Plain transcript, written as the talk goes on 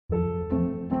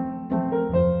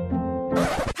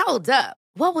Hold up.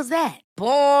 What was that?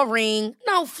 Boring.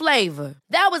 No flavor.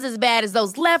 That was as bad as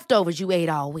those leftovers you ate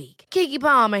all week. Keke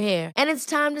Palmer here, and it's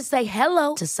time to say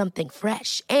hello to something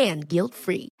fresh and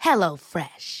guilt-free. Hello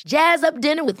Fresh. Jazz up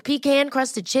dinner with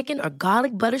pecan-crusted chicken or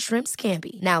garlic butter shrimp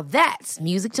scampi. Now that's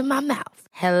music to my mouth.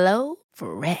 Hello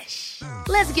Fresh.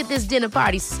 Let's get this dinner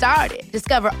party started.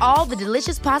 Discover all the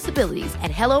delicious possibilities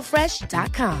at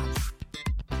hellofresh.com.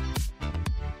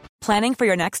 Planning for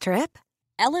your next trip?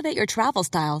 Elevate your travel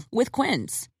style with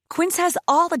Quince. Quince has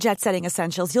all the jet-setting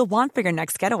essentials you'll want for your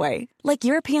next getaway, like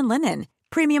European linen,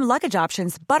 premium luggage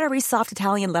options, buttery soft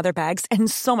Italian leather bags,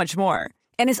 and so much more.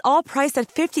 And is all priced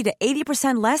at 50 to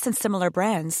 80% less than similar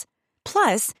brands.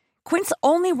 Plus, Quince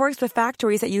only works with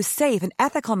factories that use safe and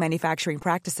ethical manufacturing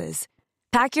practices.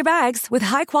 Pack your bags with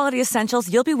high-quality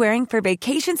essentials you'll be wearing for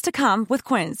vacations to come with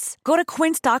Quince. Go to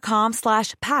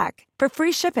quince.com/pack for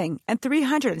free shipping and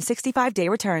 365-day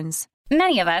returns.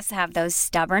 Many of us have those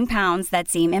stubborn pounds that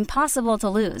seem impossible to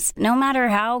lose, no matter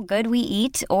how good we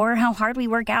eat or how hard we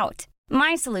work out.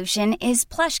 My solution is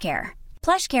PlushCare.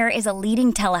 PlushCare is a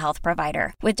leading telehealth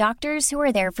provider with doctors who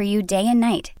are there for you day and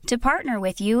night to partner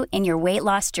with you in your weight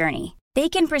loss journey. They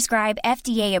can prescribe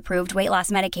FDA-approved weight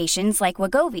loss medications like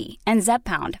Wegovy and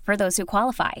Zepbound for those who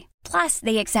qualify. Plus,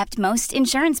 they accept most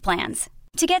insurance plans.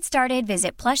 To get started,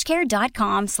 visit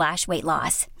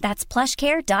plushcare.com/weightloss. That's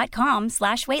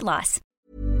plushcare.com/weightloss.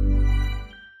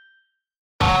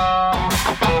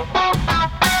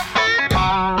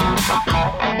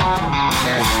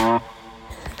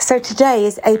 So today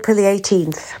is April the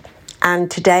 18th, and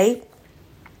today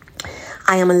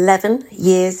I am 11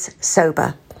 years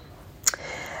sober.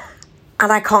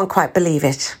 And I can't quite believe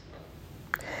it.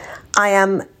 I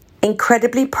am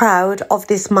incredibly proud of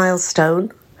this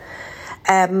milestone.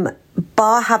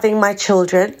 Bar having my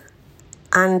children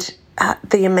and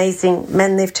the amazing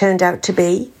men they've turned out to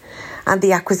be, and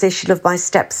the acquisition of my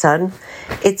stepson,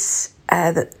 it's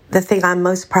the thing I'm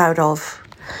most proud of.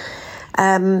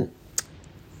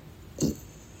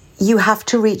 You have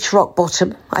to reach rock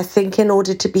bottom, I think, in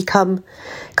order to become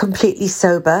completely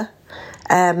sober.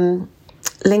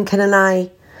 Lincoln and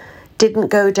I didn't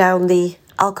go down the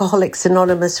Alcoholics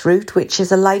Anonymous route, which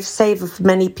is a lifesaver for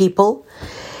many people.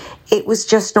 It was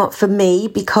just not for me,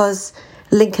 because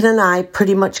Lincoln and I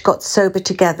pretty much got sober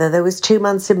together. There was 2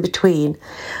 months in between,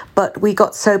 but we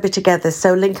got sober together.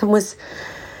 So Lincoln was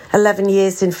 11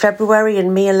 years in February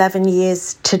and me 11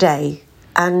 years today.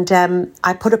 And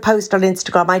I put a post on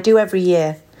Instagram. I do every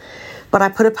year. But I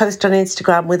put a post on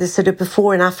Instagram with a sort of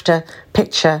before and after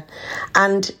picture.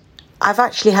 And I've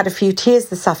actually had a few tears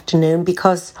this afternoon,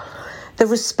 because the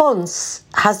response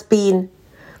has been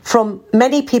from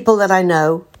many people that I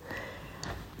know,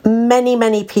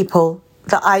 many people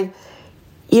that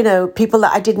people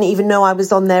that I didn't even know I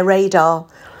was on their radar,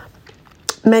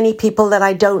 many people that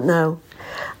I don't know.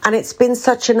 And it's been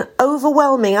such an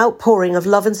overwhelming outpouring of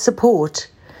love and support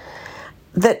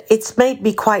that it's made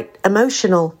me quite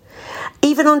emotional.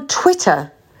 Even on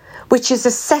Twitter, which is a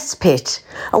cesspit,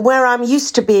 and where I'm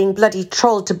used to being bloody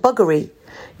trolled to buggery.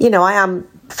 I am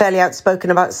fairly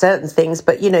outspoken about certain things,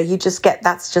 but, you just get,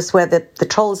 that's just where the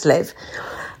trolls live.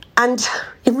 And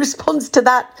in response to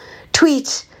that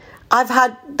tweet, I've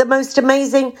had the most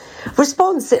amazing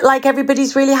response. Like,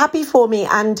 everybody's really happy for me.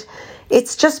 And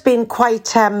it's just been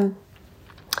quite,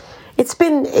 it's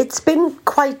been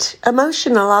quite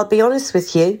emotional, I'll be honest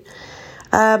with you.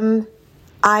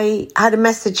 I had a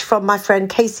message from my friend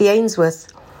Casey Ainsworth,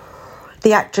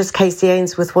 the actress Casey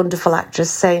Ainsworth, wonderful actress,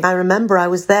 saying, I remember I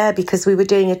was there because we were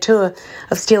doing a tour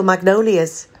of Steel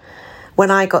Magnolias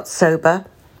when I got sober.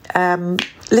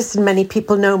 Listen, many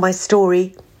people know my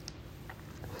story,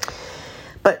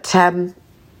 but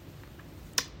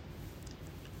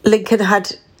Lincoln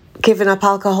had given up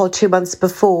alcohol 2 months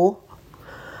before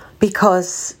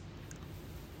because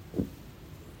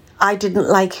I didn't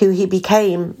like who he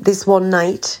became this one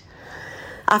night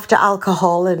after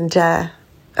alcohol and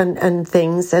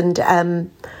things, and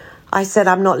I said,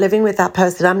 I'm not living with that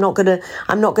person. I'm not gonna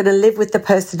live with the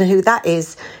person who that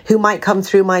is, who might come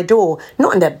through my door.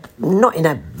 Not in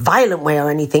a violent way or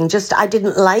anything. Just I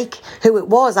didn't like who it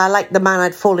was. I liked the man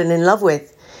I'd fallen in love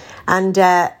with, and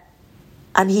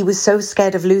he was so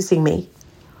scared of losing me.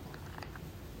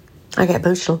 I get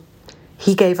emotional.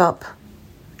 He gave up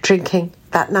drinking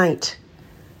that night.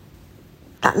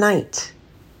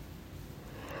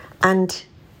 And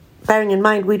bearing in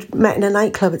mind, we'd met in a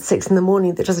nightclub at 6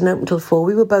 a.m. that doesn't open till 4.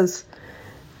 We were both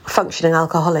functioning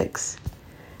alcoholics.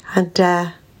 And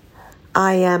I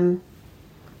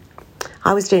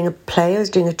was doing a play. I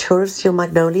was doing a tour of Steel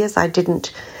Magnolias. I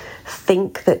didn't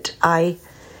think that I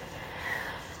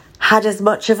had as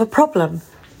much of a problem.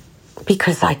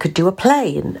 because I could do a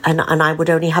play and I would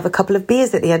only have a couple of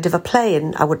beers at the end of a play,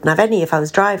 and I wouldn't have any if I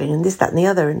was driving, and this, that and the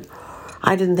other. And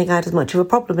I didn't think I had as much of a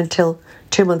problem until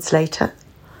 2 months later.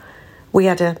 We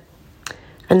had a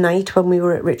night when we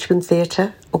were at Richmond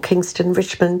Theatre, or Kingston,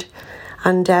 Richmond,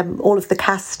 and all of the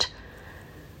cast,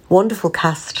 wonderful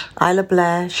cast, Isla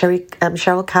Blair,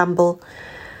 Cheryl Campbell,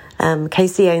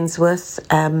 Casey Ainsworth,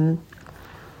 Isla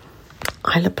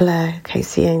Blair,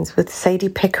 Casey Ainsworth, Sadie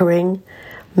Pickering,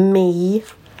 me.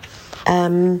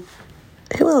 Who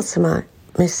else am I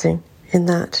missing in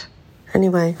that?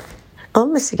 Anyway,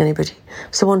 I'm missing anybody.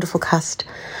 It's a wonderful cast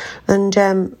and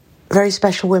very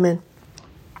special women.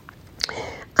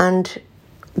 And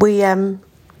we were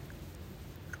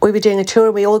doing a tour,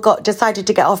 and we all decided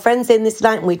to get our friends in this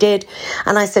night, and we did.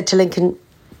 And I said to Lincoln,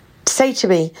 say to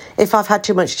me if I've had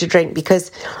too much to drink,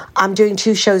 because I'm doing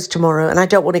 2 shows tomorrow and I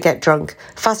don't want to get drunk.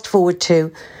 Fast forward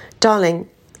to, darling,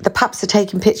 the paps are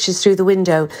taking pictures through the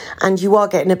window and you are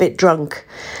getting a bit drunk.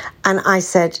 And I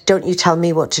said, don't you tell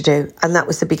me what to do. And that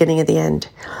was the beginning of the end.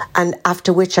 And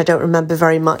after which I don't remember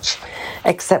very much,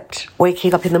 except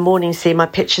waking up in the morning, seeing my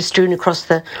picture strewn across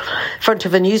the front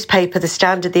of a newspaper, the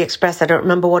Standard, the Express. I don't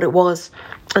remember what it was.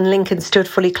 And Lincoln stood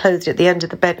fully clothed at the end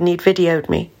of the bed and he'd videoed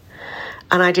me.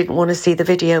 And I didn't want to see the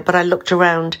video, but I looked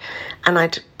around and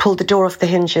I'd pulled the door off the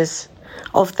hinges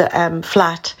of the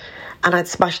flat and I'd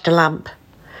smashed a lamp.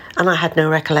 And I had no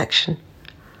recollection.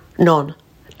 None.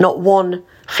 Not one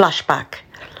flashback.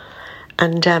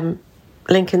 And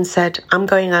Lincoln said, I'm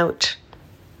going out.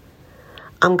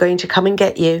 I'm going to come and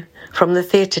get you from the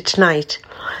theatre tonight,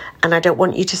 and I don't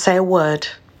want you to say a word.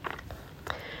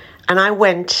 And I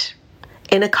went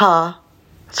in a car,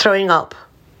 throwing up,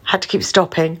 had to keep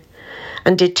stopping,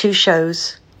 and did 2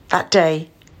 shows that day.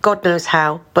 God knows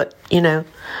how, but, you know,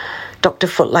 Dr.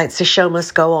 Footlights, the show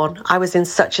must go on. I was in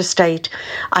such a state.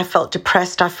 I felt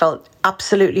depressed. I felt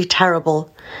absolutely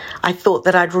terrible. I thought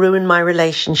that I'd ruined my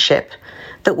relationship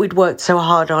that we'd worked so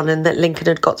hard on and that Lincoln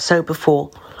had got sober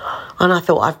for. And I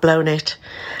thought, I've blown it.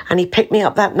 And he picked me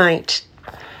up that night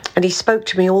and he spoke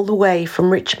to me all the way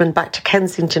from Richmond back to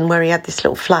Kensington, where he had this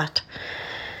little flat.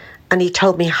 And he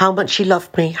told me how much he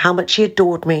loved me, how much he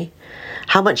adored me,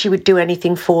 how much he would do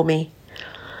anything for me.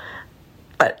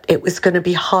 But it was going to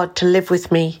be hard to live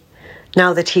with me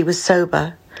now that he was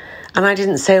sober. And I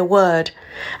didn't say a word.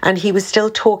 And he was still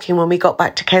talking when we got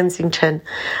back to Kensington.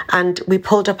 And we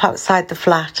pulled up outside the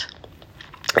flat.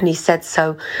 And he said,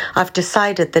 so I've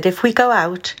decided that if we go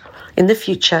out in the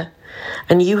future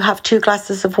and you have 2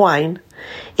 glasses of wine,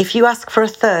 if you ask for a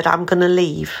third, I'm going to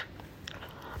leave.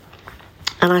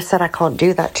 And I said, I can't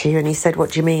do that to you. And he said,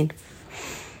 what do you mean?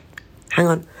 Hang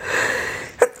on.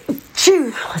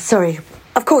 Sorry.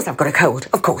 Of course I've got a cold,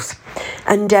 of course.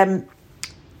 And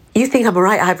you think I'm a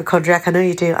right hypochondriac. I know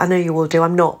you do. I know you all do.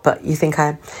 I'm not, but you think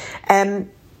I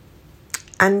am.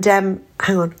 Hang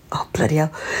on. Oh, bloody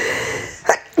hell.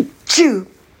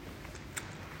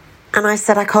 And I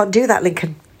said, I can't do that,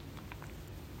 Lincoln.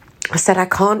 I said, I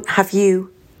can't have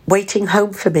you waiting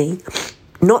home for me,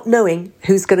 not knowing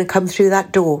who's going to come through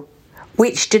that door.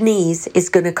 Which Denise is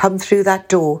going to come through that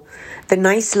door? The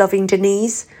nice, loving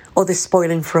Denise or the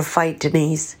spoiling for a fight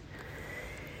Denise?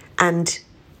 And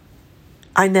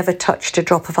I never touched a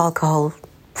drop of alcohol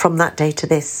from that day to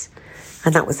this.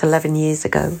 And that was 11 years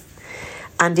ago.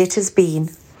 And it has been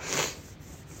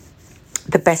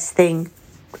the best thing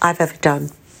I've ever done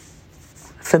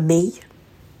for me,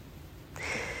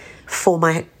 for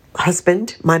my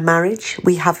husband, my marriage.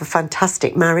 We have a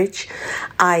fantastic marriage.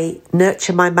 I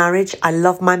nurture my marriage. I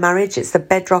love my marriage. It's the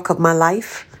bedrock of my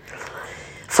life.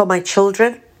 For my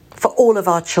children, for all of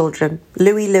our children,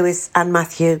 Louis, Lewis and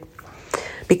Matthew,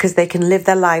 because they can live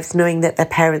their lives knowing that their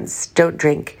parents don't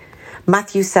drink.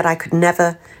 Matthew said I could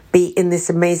never be in this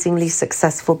amazingly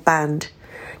successful band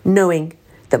knowing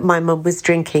that my mum was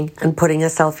drinking and putting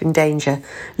herself in danger.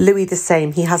 Louis the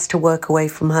same. He has to work away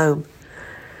from home.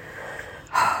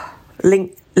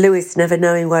 Lewis never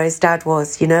knowing where his dad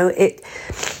was, you know.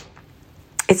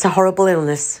 It's a horrible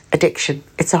illness, addiction.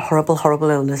 It's a horrible, horrible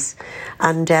illness.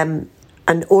 And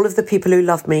all of the people who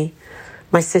love me,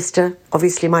 my sister,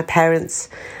 obviously my parents,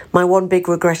 my one big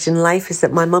regret in life is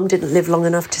that my mum didn't live long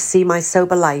enough to see my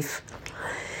sober life.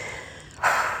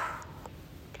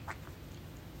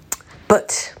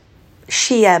 But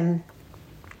she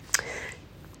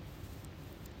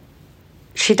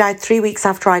died 3 weeks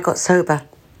after I got sober.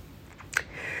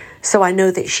 So I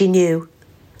know that she knew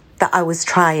that I was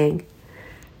trying.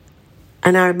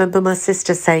 And I remember my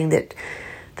sister saying that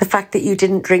the fact that you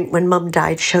didn't drink when Mum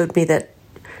died showed me that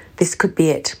this could be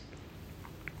it.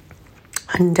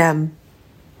 And,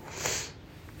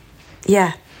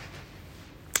 yeah.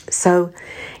 So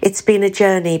it's been a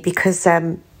journey because,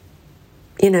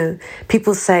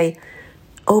 people say,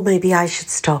 oh, maybe I should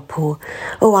stop, or,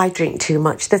 oh, I drink too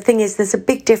much. The thing is, there's a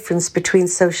big difference between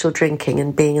social drinking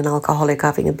and being an alcoholic,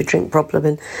 having a drink problem.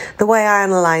 And the way I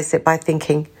analyse it by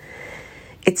thinking,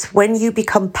 it's when you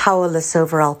become powerless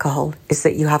over alcohol is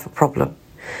that you have a problem.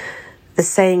 The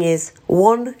saying is,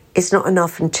 1 is not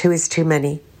enough and 2 is too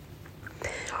many.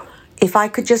 If I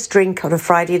could just drink on a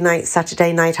Friday night,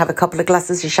 Saturday night, have a couple of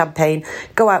glasses of champagne,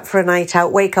 go out for a night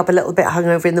out, wake up a little bit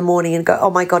hungover in the morning and go, oh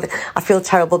my God, I feel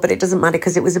terrible, but it doesn't matter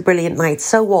because it was a brilliant night.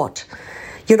 So what?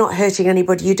 You're not hurting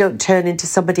anybody. You don't turn into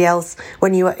somebody else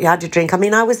when you had a drink. I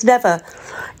mean, I was never,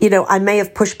 I may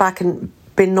have pushed back and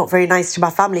been not very nice to my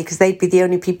family because they'd be the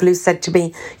only people who said to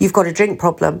me, you've got a drink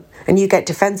problem, and you get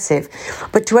defensive.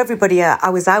 But to everybody I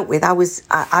was out with, I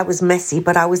was messy,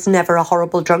 but I was never a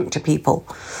horrible drunk to people.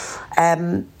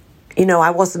 I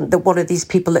wasn't one of these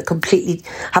people that completely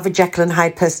have a Jekyll and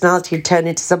Hyde personality and turn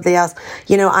into somebody else.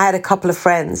 I had a couple of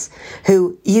friends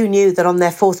who you knew that on their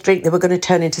 4th drink they were going to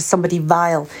turn into somebody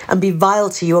vile and be vile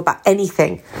to you about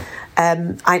anything.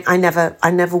 I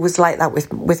never was like that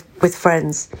with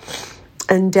friends,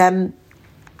 and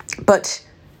but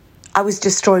I was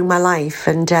destroying my life,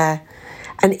 and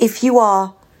if you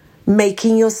are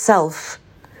making yourself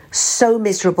so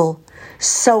miserable,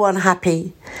 so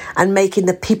unhappy, and making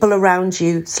the people around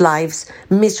you's lives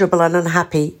miserable and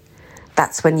unhappy,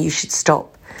 that's when you should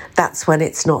stop. That's when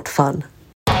it's not fun.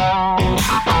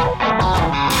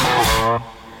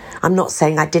 I'm not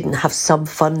saying I didn't have some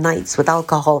fun nights with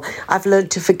alcohol. I've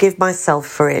learned to forgive myself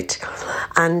for it.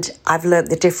 And I've learned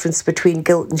the difference between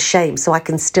guilt and shame, so I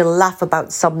can still laugh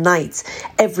about some nights.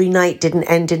 Every night didn't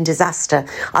end in disaster.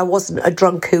 I wasn't a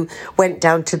drunk who went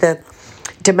down to the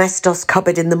Domestos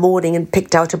cupboard in the morning and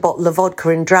picked out a bottle of vodka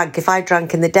and drank. If I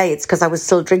drank in the day, it's because I was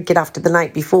still drinking after the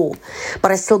night before. But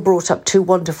I still brought up 2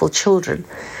 wonderful children.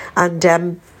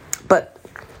 And but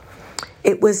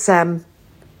it was a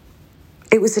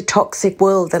toxic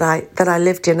world that I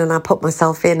lived in and I put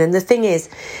myself in. And the thing is,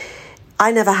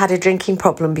 I never had a drinking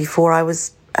problem before I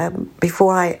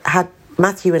had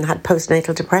Matthew and had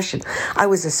postnatal depression. I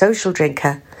was a social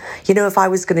drinker. If I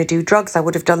was going to do drugs, I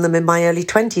would have done them in my early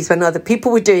 20s when other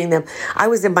people were doing them. I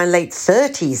was in my late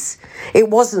 30s. It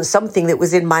wasn't something that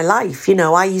was in my life.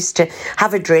 I used to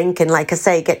have a drink and, like I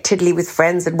say, get tiddly with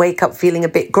friends and wake up feeling a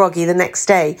bit groggy the next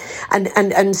day.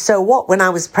 And so what? When I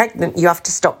was pregnant, you have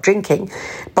to stop drinking.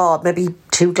 Bob, maybe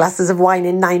 2 glasses of wine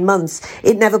in 9 months.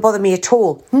 It never bothered me at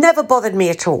all. Never bothered me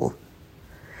at all.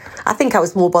 I think I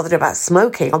was more bothered about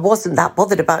smoking. I wasn't that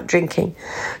bothered about drinking.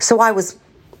 So I was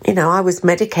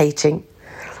medicating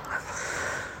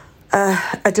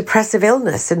a depressive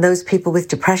illness. And those people with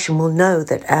depression will know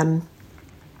that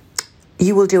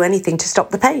you will do anything to stop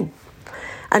the pain.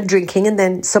 And drinking and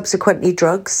then subsequently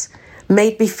drugs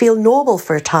made me feel normal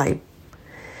for a time.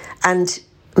 And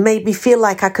made me feel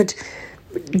like I could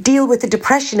deal with the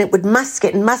depression. It would mask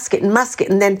it and mask it and mask it,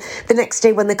 and then the next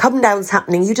day when the come down's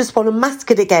happening, you just want to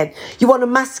mask it again.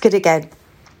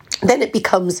 Then it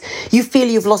becomes, you feel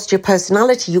you've lost your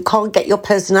personality. You can't get your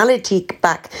personality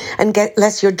back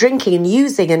unless you're drinking and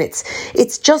using. And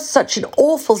it's just such an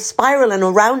awful spiral and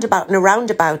a roundabout and a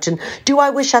roundabout. And do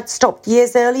I wish I'd stopped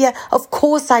years earlier? Of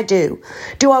course I do.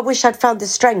 Do I wish I'd found the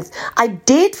strength? I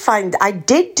did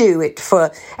do it for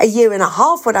a year and a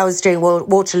half when I was doing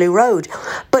Waterloo Road.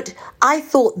 But I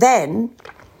thought then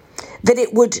that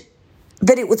it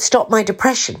would stop my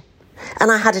depression.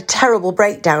 And I had a terrible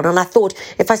breakdown, and I thought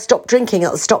if I stop drinking,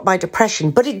 it'll stop my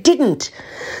depression. But it didn't.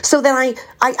 So then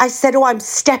I said, I'm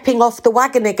stepping off the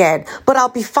wagon again, but I'll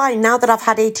be fine. Now that I've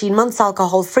had 18 months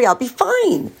alcohol-free, I'll be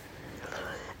fine.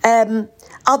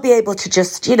 I'll be able to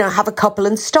just, have a couple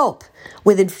and stop.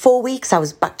 Within 4 weeks, I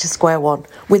was back to square one.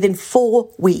 Within 4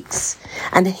 weeks.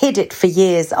 And hid it for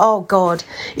years. Oh, God.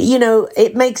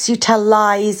 It makes you tell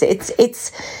lies.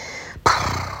 It's...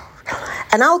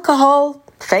 And alcohol...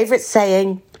 Favourite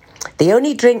saying, the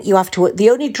only drug you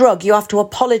have to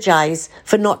apologise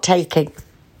for not taking.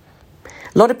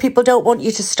 A lot of people don't want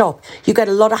you to stop. You get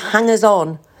a lot of hangers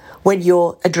on when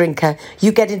you're a drinker.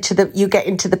 You get into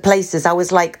the places. I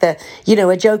was like a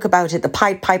joke about it, the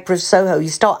Pied Piper of Soho. You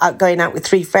start going out with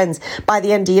 3 friends. By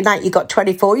the end of your night, you got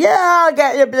 24. Yeah, I'll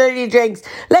get your bloody drinks.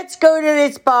 Let's go to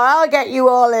this bar. I'll get you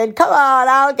all in. Come on,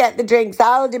 I'll get the drinks.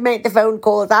 I'll make the phone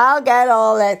calls. I'll get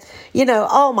all this.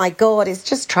 Oh my God, it's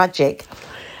just tragic.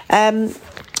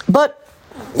 But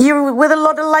you're with a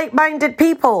lot of like-minded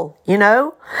people, And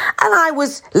I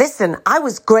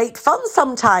was great fun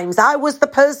sometimes. I was the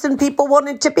person people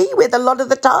wanted to be with a lot of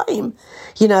the time,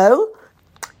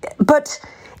 But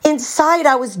inside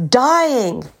I was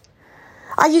dying.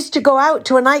 I used to go out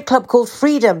to a nightclub called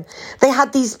Freedom. They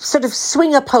had these sort of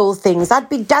swinger pole things. I'd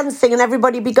be dancing and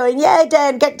everybody would be going, yeah,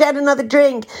 Dan, get Dan another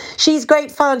drink. She's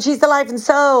great fun. She's the life and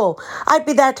soul. I'd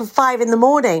be there till 5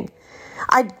 a.m.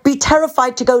 I'd be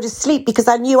terrified to go to sleep because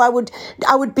I knew I would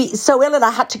be so ill and I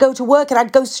had to go to work, and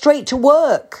I'd go straight to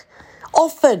work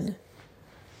often.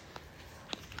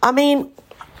 I mean,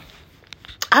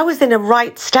 I was in a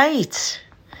right state.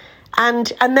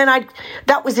 And then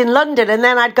that was in London, and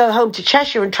then I'd go home to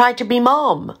Cheshire and try to be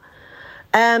mom.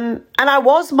 And I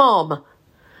was mom.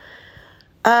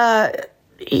 Yeah.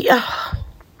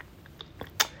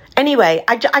 Anyway,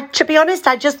 I, to be honest,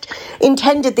 I just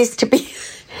intended this to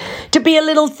be a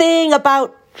little thing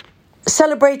about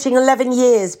celebrating 11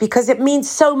 years, because it means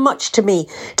so much to me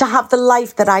to have the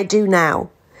life that I do now.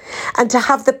 And to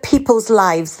have the people's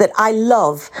lives that I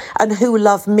love and who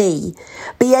love me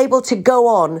be able to go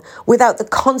on without the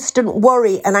constant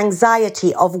worry and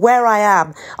anxiety of where I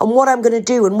am and what I'm going to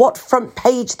do and what front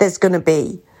page there's going to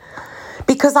be.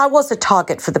 Because I was a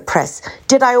target for the press.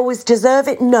 Did I always deserve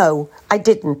it? No, I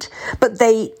didn't. But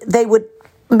they would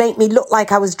make me look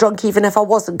like I was drunk even if I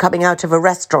wasn't coming out of a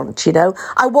restaurant, you know.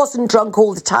 I wasn't drunk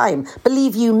all the time.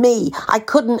 Believe you me, I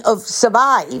couldn't have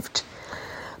survived.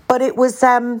 But it was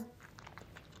a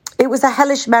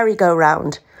hellish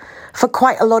merry-go-round for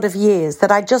quite a lot of years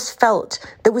that I just felt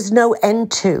there was no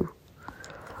end to.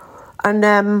 And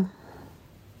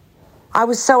I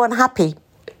was so unhappy.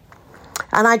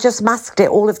 And I just masked it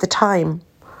all of the time.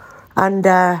 And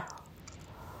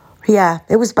yeah,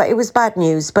 it was bad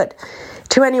news. But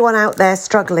to anyone out there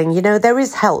struggling, you know, there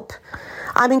is help.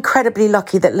 I'm incredibly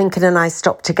lucky that Lincoln and I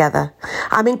stopped together.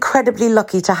 I'm incredibly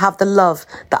lucky to have the love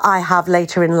that I have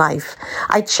later in life.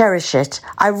 I cherish it.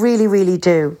 I really, really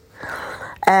do.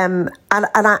 And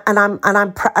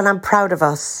I'm proud of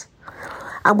us.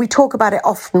 And we talk about it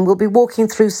often. We'll be walking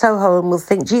through Soho and we'll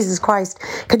think, Jesus Christ,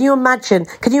 can you imagine?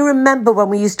 Can you remember when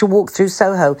we used to walk through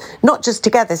Soho, not just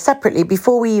together, separately,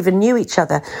 before we even knew each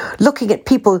other, looking at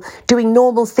people doing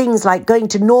normal things like going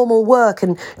to normal work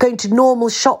and going to normal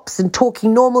shops and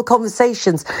talking normal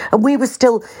conversations. And we were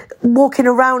still walking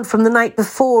around from the night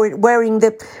before wearing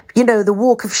the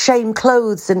walk of shame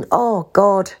clothes. And oh,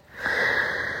 God.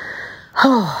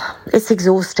 Oh, it's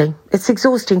exhausting. It's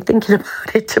exhausting thinking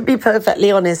about it, to be perfectly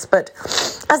honest. But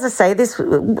as I say, this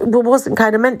wasn't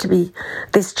kind of meant to be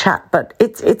this chat, but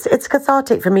it's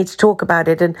cathartic for me to talk about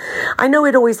it. And I know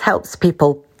it always helps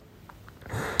people.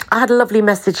 I had a lovely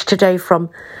message today from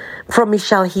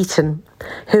Michelle Heaton,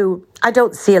 who I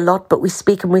don't see a lot, but we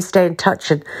speak and we stay in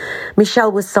touch. And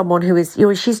Michelle was someone who is,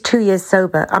 she's 2 years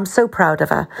sober. I'm so proud of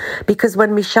her, because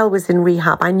when Michelle was in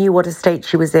rehab, I knew what a state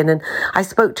she was in. And I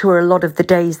spoke to her a lot of the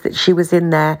days that she was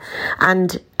in there.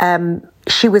 And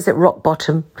she was at rock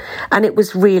bottom. And it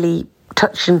was really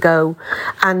touch and go.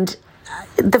 And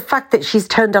the fact that she's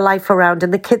turned her life around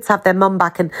and the kids have their mum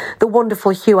back and the wonderful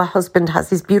Hugh, her husband,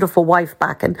 has his beautiful wife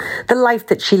back, and the life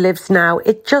that she lives now,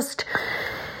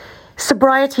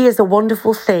 sobriety is a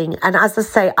wonderful thing. And as I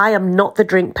say, I am not the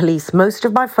drink police. Most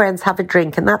of my friends have a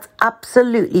drink, and that's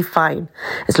absolutely fine.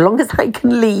 As long as I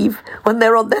can leave when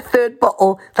they're on their third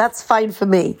bottle, that's fine for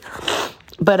me.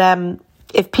 But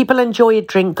if people enjoy a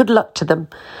drink, good luck to them.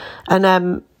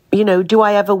 And do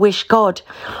I ever wish, God,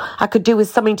 I could do with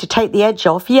something to take the edge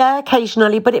off? Yeah,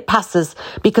 occasionally, but it passes,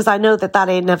 because I know that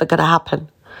ain't never going to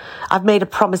happen. I've made a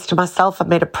promise to myself, I've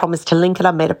made a promise to Lincoln,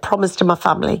 I've made a promise to my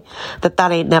family that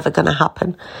ain't never going to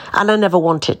happen. And I never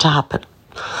want it to happen.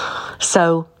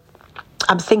 So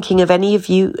I'm thinking of any of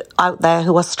you out there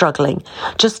who are struggling.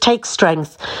 Just take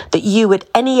strength that you at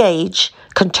any age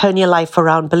can turn your life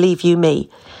around, believe you me.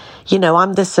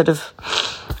 I'm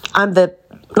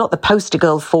not the poster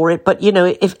girl for it, but,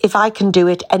 if I can do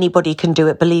it, anybody can do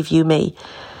it, believe you me.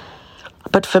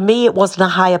 But for me, it wasn't a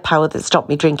higher power that stopped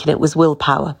me drinking, it was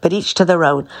willpower. But each to their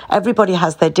own. Everybody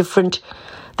has their different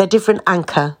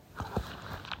anchor.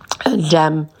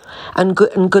 And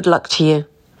good luck to you.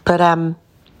 But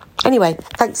anyway,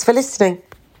 thanks for listening.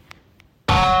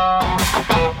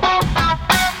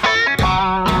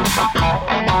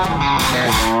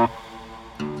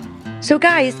 So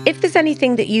guys, if there's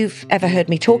anything that you've ever heard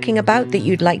me talking about that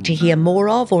you'd like to hear more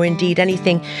of, or indeed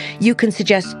anything you can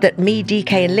suggest that me,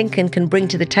 DK and Lincoln can bring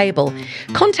to the table,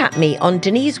 contact me on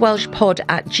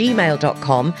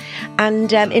denisewelshpod@gmail.com.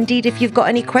 And indeed, if you've got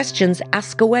any questions,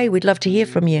 ask away. We'd love to hear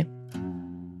from you.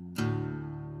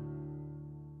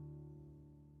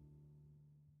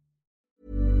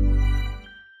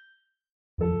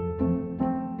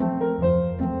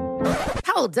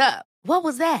 Hold up. What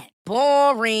was that?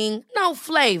 Boring. No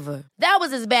flavor. That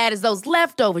was as bad as those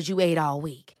leftovers you ate all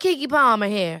week. Keke Palmer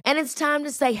here, and it's time to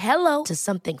say hello to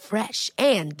something fresh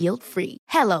and guilt-free.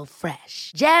 Hello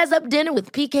Fresh. Jazz up dinner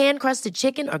with pecan-crusted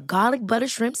chicken or garlic butter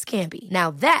shrimp scampi.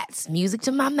 Now that's music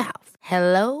to my mouth.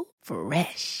 Hello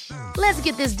Fresh. Let's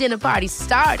get this dinner party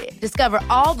started. Discover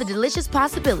all the delicious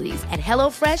possibilities at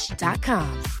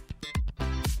hellofresh.com.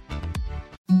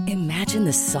 Imagine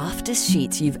the softest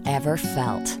sheets you've ever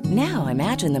felt. Now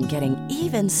imagine them getting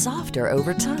even softer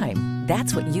over time.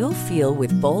 That's what you'll feel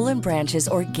with Boll & Branch's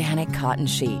organic cotton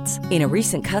sheets. In a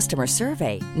recent customer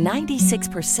survey,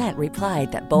 96%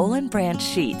 replied that Boll & Branch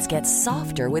sheets get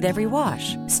softer with every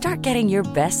wash. Start getting your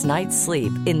best night's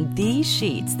sleep in these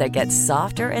sheets that get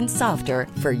softer and softer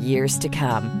for years to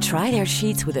come. Try their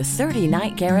sheets with a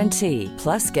 30-night guarantee.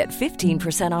 Plus, get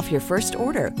 15% off your first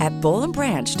order at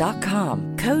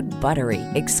bollandbranch.com. Code BUTTERY.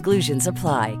 Exclusions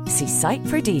apply. See site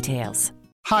for details.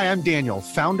 Hi, I'm Daniel,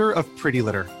 founder of Pretty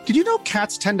Litter. Did you know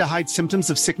cats tend to hide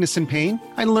symptoms of sickness and pain?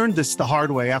 I learned this the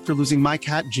hard way after losing my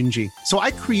cat, Gingy. So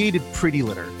I created Pretty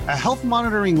Litter, a health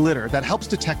monitoring litter that helps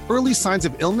detect early signs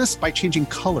of illness by changing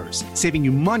colors, saving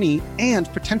you money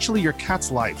and potentially your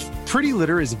cat's life. Pretty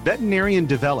Litter is veterinarian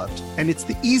developed, and it's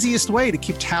the easiest way to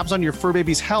keep tabs on your fur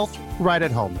baby's health right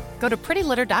at home. Go to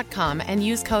prettylitter.com and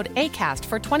use code ACAST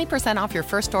for 20% off your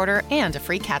first order and a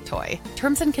free cat toy.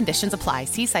 Terms and conditions apply.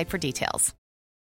 See site for details.